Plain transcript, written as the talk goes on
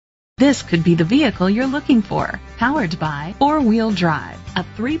This could be the vehicle you're looking for. Powered by four-wheel drive, a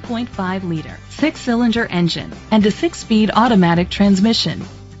 3.5-liter, six-cylinder engine, and a six-speed automatic transmission.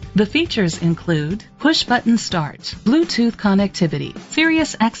 The features include push-button start, Bluetooth connectivity,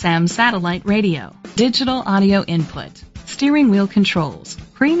 Sirius XM satellite radio, digital audio input, steering wheel controls,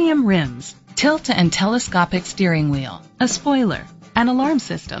 premium rims, tilt and telescopic steering wheel, a spoiler, an alarm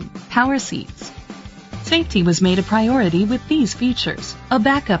system, power seats. Safety was made a priority with these features: a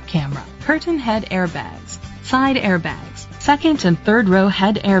backup camera, curtain head airbags, side airbags, second and third row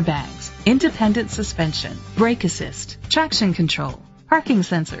head airbags, independent suspension, brake assist, traction control, parking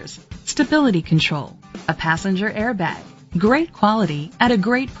sensors, stability control, a passenger airbag. Great quality at a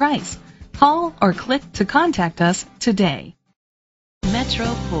great price. Call or click to contact us today. Metro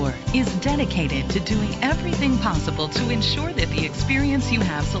Ford is dedicated to doing everything possible to ensure that the experience you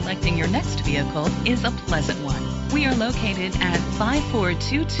have selecting your next vehicle is a pleasant one. We are located at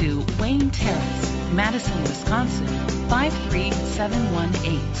 5422 Wayne Terrace, Madison, Wisconsin,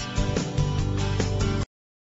 53718.